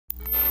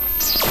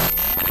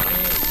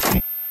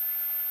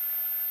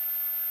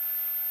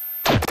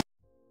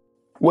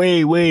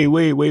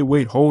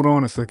Wait. Hold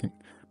on a second.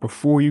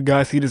 Before you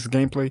guys see this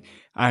gameplay,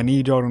 I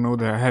need y'all to know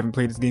that I haven't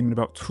played this game in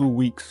about 2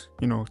 weeks.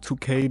 You know,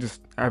 2K,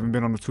 I haven't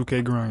been on the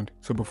 2K grind.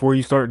 So before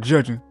you start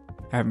judging,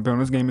 I haven't been on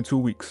this game in 2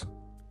 weeks.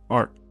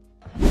 Alright.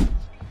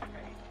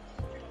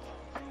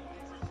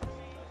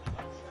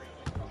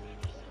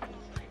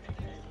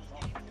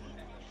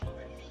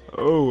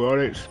 Oh, all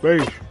that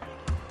space.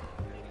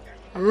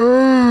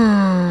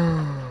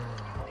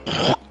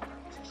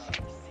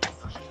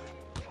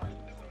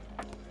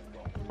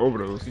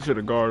 Overdose. You should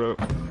have guarded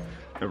up.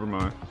 Never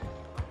mind.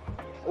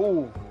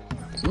 Ooh.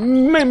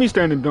 Made me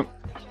stand and dunk.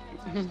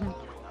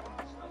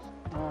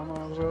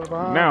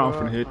 Now I'm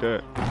finna hit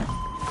that.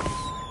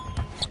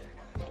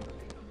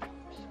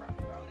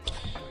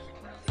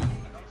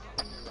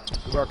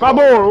 My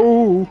board.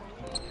 Ooh.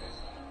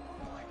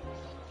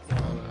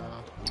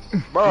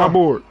 My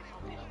board.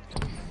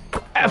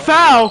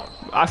 Foul.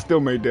 I still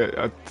made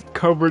that.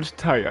 Coverage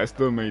tight. I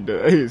still made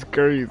that. It's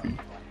crazy.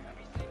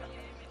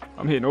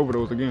 I'm hitting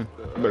overdose again.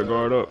 You better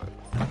guard up.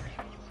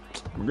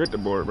 Get the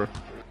board, bro.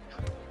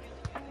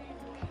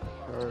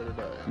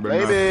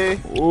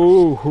 Baby.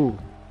 Ooh.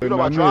 You know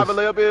what my driving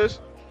layup is?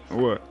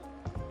 What?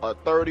 A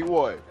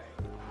 31.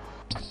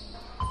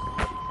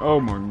 Oh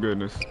my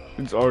goodness.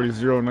 It's already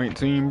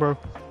 0-19, bro.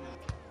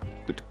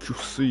 Get the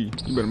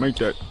QC. You better make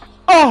that.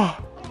 Oh!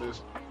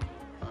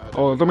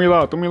 Oh, throw me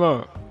loud.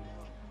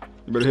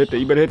 You better hit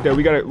that.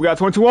 We got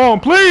 22 on,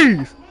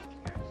 please!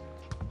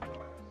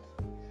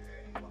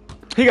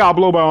 He got a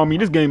blow by on me.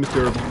 This game is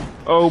terrible.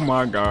 Oh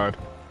my god.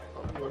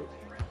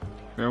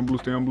 Stay on blue.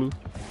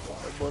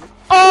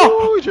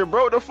 Oh! He just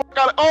broke the fuck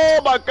out of.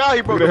 Oh my god,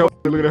 he broke the fuck.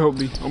 Look at that help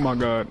me. Oh my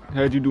god.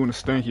 Had you doing the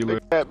stanky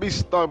leg. Had me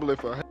stumbling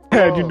for hell.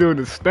 Had you doing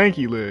the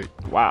stanky leg.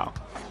 Wow.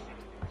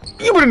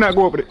 You better not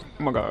go up with it.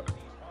 Oh my god.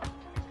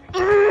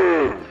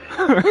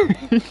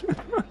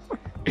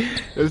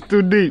 That's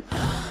too deep.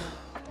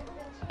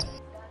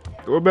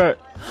 Throw it back.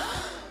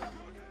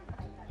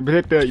 You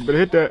better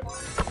hit that.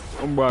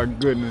 Oh my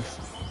goodness.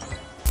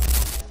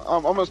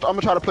 I'm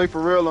gonna try to play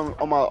for real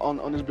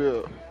on this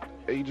build.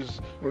 And you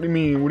just. What do you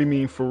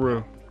mean for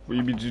real? Will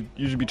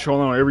you should be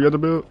trolling on every other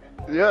build?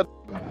 Yeah.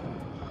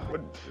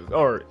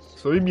 Alright.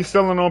 So you be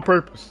selling on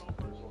purpose.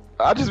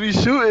 I just be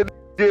shooting.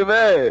 Get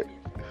mad.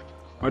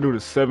 My dude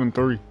is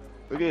 7'3".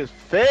 Look at his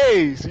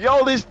face.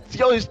 Yo. He's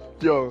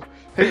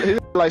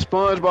like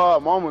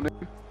SpongeBob mama,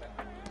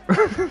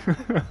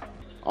 nigga.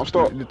 I'm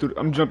stuck.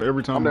 I'm jumping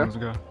every time on this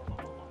guy.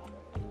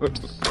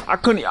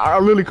 I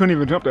literally couldn't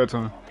even jump that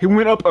time. He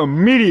went up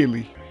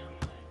immediately.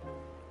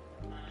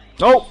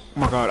 Oh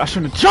my god, I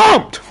shouldn't have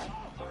jumped!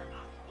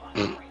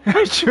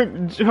 I shouldn't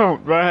have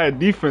jumped, but I had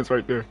defense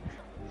right there.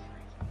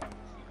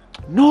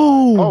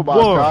 No! Oh my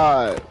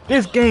god.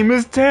 This game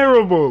is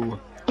terrible!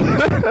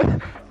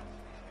 That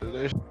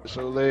shit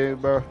so lame,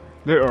 bro.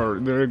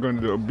 They're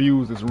going to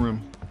abuse this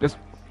rim.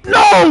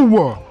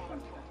 No!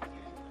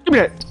 Give me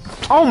that!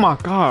 Oh my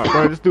god,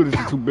 bro, this dude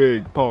is too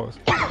big. Pause.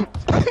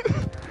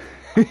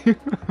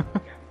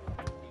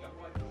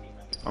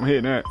 I'm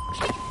hitting that.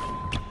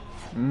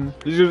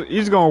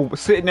 He's gonna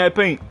sit in that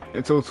paint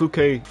until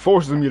 2K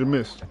forces me to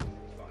miss.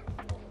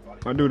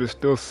 My dude is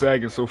still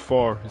sagging so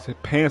far. His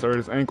pants are at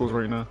his ankles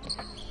right now.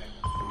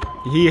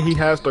 He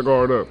has to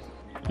guard up.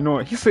 You know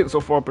what? He's sitting so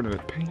far up into the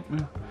paint,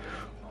 man.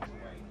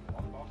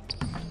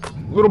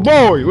 Little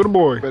boy.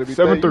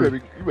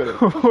 7'3". You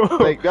better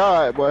thank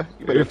God, boy.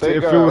 If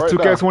it was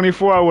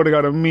 2K24, I would have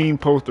got a mean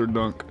poster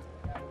dunk.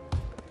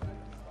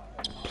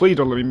 Please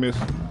don't let me miss.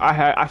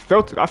 I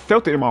felt it. I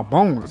felt it in my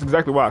bones. That's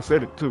exactly why I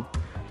said it too.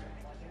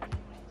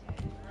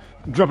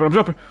 I'm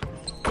jumping.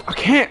 I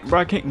can't, bro.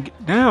 I can't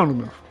get down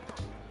enough.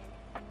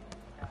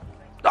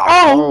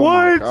 Oh,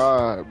 what? My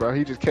god, bro.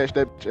 He just catch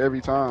that bitch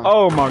every time.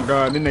 Oh my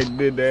god. Then they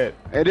did that.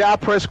 And then I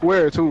press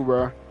square too,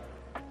 bro.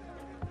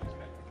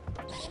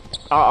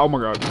 Oh my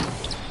god.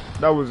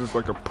 That was just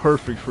like a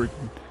perfect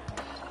freaking.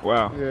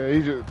 Wow. Yeah,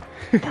 he just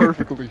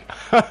perfectly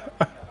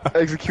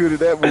executed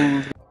that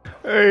move.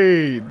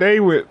 Hey, they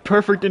went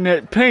perfect in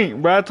that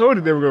paint, but I told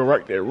you they were gonna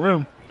rock that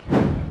rim.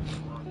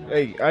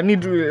 Hey, I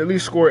need you to at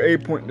least score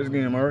 8 points this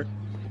game, alright?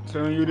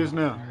 Telling you this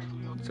now.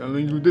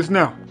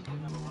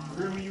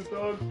 Hear me, you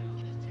thug?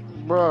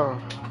 Bro.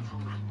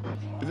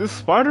 Is this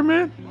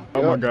Spider-Man? Yep.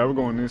 Oh my god, we're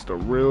going against the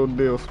real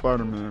deal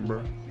Spider-Man, bro.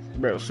 You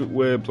better shoot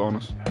webs on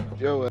us.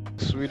 Yo,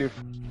 sweetie.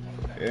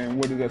 And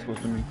what is that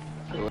supposed to mean?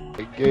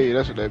 Gay,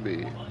 that's what that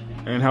means.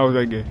 And how is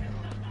that gay?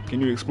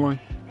 Can you explain?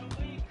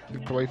 You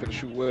play for the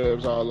shoot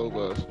webs all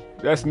over us.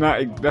 That's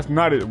not it.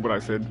 What I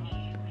said.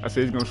 I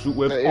said he's gonna shoot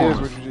webs on us. That is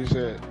what you just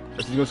said.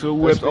 He's gonna shoot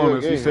webs on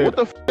us. He said. What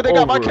the f they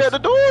got my character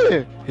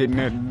doing? Hitting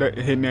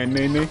that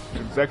nay.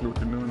 Exactly what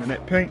they're doing in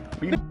that paint.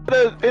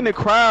 In the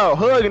crowd,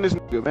 hugging this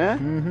nigga,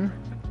 man.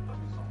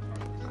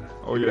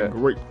 Oh yeah,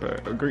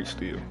 great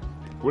steal.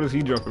 What is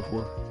he jumping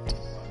for?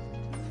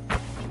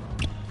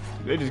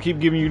 They just keep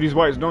giving you these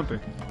whites, don't they?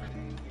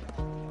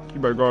 You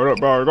better guard up,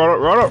 guard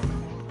up.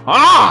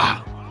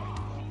 Ah!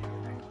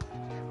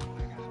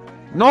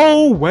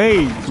 No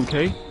way,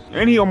 2K.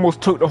 And he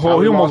almost took the whole,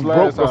 he almost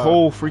broke the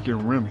whole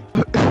freaking rim.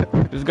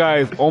 This guy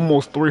is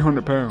almost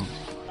 300 pounds.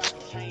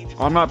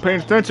 I'm not paying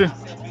attention.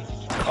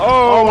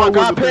 Oh my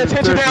God, pay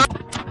attention now.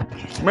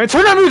 Man,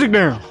 turn that music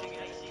down.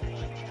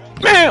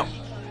 Bam!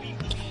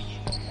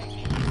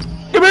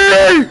 Give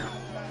me!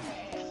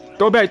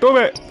 Throw it back, throw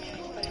it back.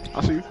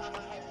 I see you.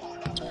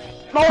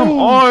 No! Come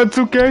on,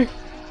 2K.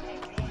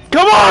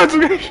 Come on,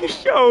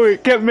 2K. Yo,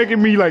 it kept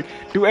making me like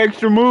do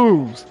extra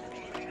moves.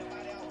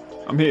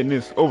 I'm hitting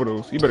this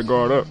overdose. You better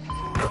guard up.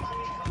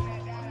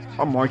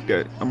 I'm like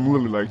that. I'm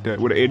literally like that.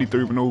 With an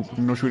 83 with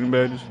no shooting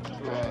badges.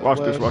 Watch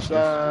this, watch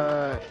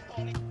this.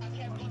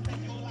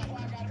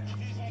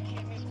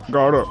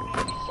 Guard up.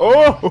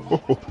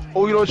 Oh!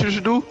 Oh, you know what you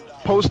should do?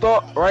 Post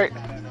up, right?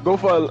 Go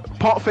for a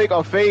pump fake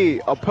or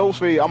fade, a post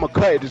fade. I'ma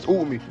cut it, just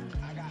ult me.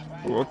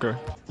 Oh, okay.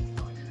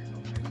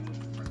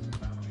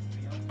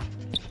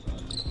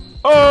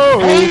 Oh!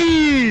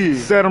 Hey!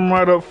 Set him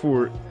right up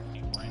for it.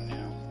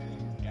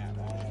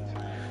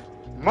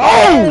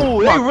 Oh!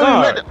 They my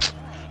really God.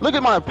 look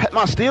at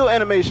my steal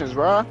animations,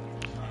 bro.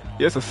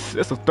 Yeah, that's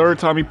the third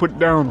time he put it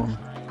down on me.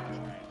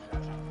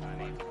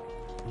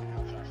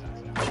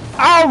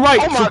 All right,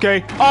 Oh my-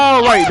 2K.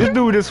 All right, this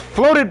dude just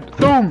floated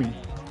through me.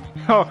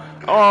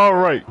 All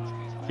right,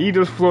 he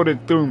just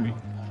floated through me.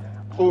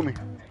 Ult me.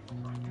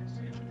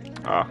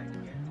 Ah,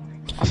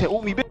 I said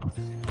ult me,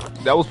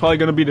 bitch. that was probably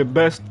gonna be the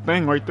best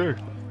thing right there.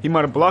 He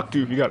might have blocked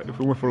you if it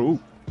went for a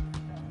oop.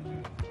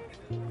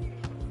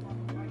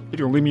 You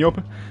gonna leave me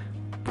open?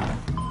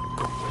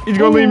 You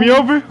gonna leave me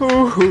open?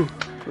 Ooh.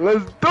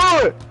 Let's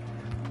do it.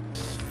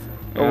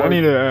 Yeah,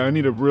 I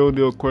need a real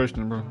deal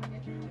question, bro.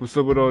 What's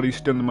up with all these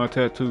stealing my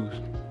tattoos?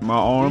 My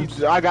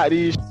arms? I got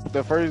these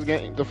the first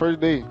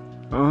day.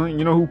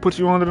 You know who put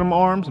you under them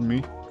arms?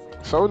 Me.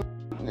 So,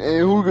 and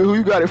who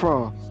you got it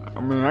from? I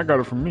mean, I got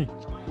it from me.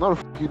 No, the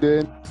f you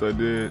did. So I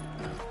did.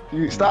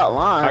 You stop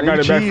lying. I got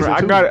You it back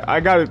cheesing, I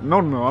got it. No,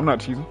 I'm not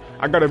cheating.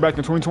 I got it back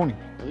in 2020.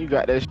 You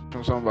got that shit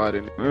from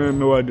somebody.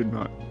 No, I did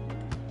not.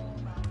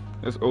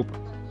 It's open.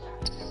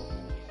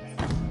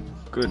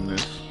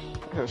 Goodness.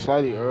 That's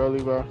slightly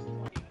early, bro.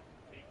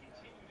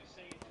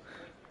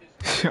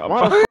 Why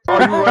Why the f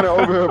are you running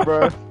over here,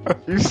 bro?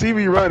 You see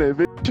me running,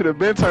 bitch. Should have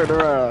been turned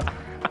around.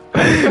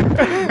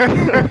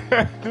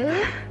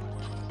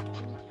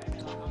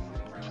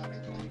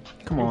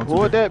 Come on, Pull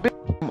 2K. that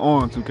bitch. Come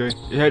on,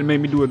 2K. It had to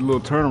make me do a little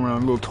turnaround, a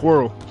little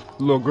twirl,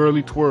 a little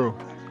girly twirl.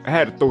 I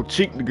had to throw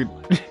cheek to get.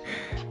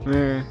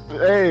 Man.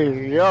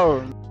 Hey,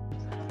 yo.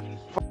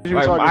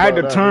 Like, I had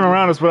to turn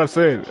around, that's what I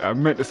said. I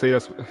meant to say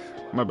that's.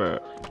 My bad.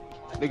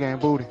 Nigga ain't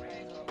booty.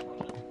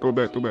 Throw it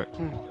back, throw it back.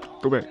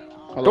 Throw it back.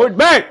 Hold Throw up. it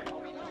back!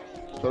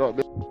 Shut up,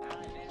 bitch.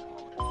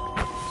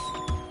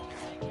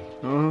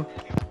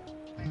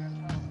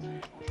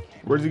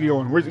 Where's he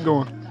going? Where's he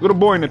going? Little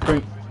boy in the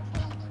paint.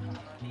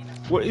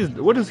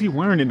 What is he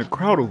wearing in the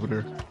crowd over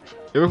there?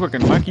 It looks like a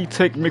Nike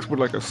Tech mixed with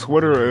like a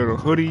sweater or a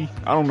hoodie.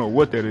 I don't know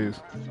what that is.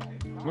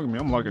 Look at me,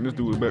 I'm liking this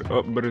dude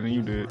better than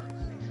you did.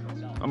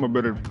 I'm a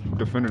better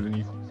defender than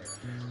you.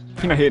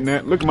 He not hitting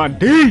that. Look at my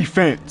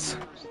defense.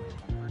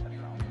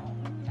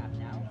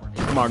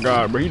 Oh my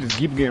God, bro, he just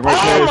keep getting right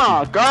past Oh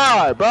my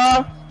God,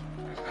 bro.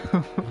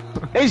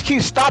 They just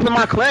keep stopping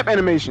my clamp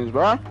animations,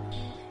 bro.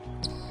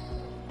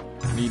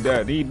 you.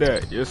 Need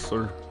that. Yes,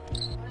 sir.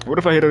 What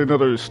if I hit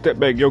another step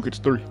back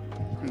Jokic 3?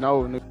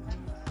 No, nigga.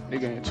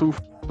 Nigga ain't too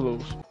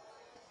close.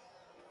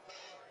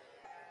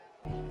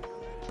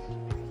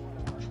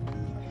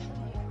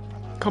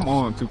 Come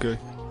on, 2K.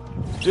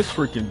 This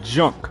freaking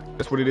junk.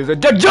 That's what it is. A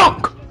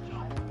junk!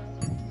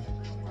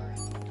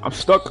 I'm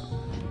stuck.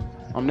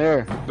 I'm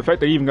there. The fact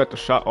that he even got the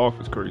shot off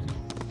is crazy.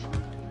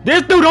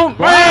 This dude don't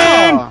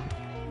man.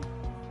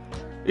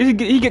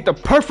 He get the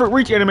perfect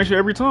reach animation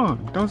every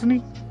time, doesn't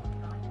he?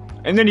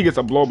 And then he gets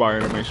a blow by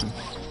animation.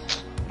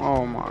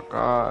 Oh my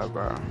God,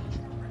 bro.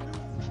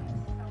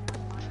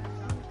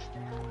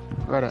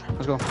 Got it.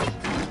 Let's go.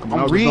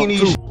 I'm reading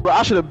these, bro.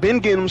 I should have been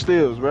getting them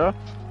steals, bro.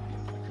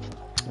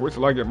 Wait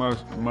till I get my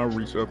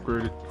reach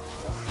upgraded.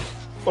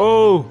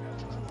 Oh.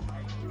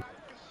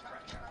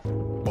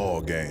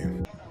 Ball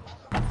game.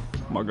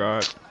 My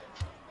God.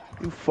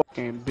 You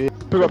fucking bitch.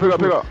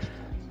 Pick up.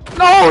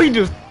 No, he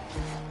just.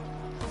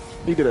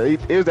 He did it.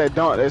 It was that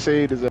dunk that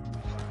said he deserved.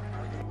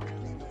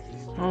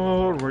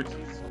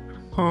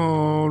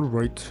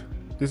 Alright.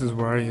 This is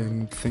where I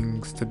end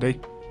things today.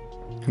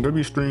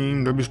 W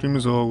stream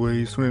as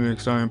always. Tune in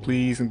next time,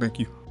 please, and thank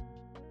you.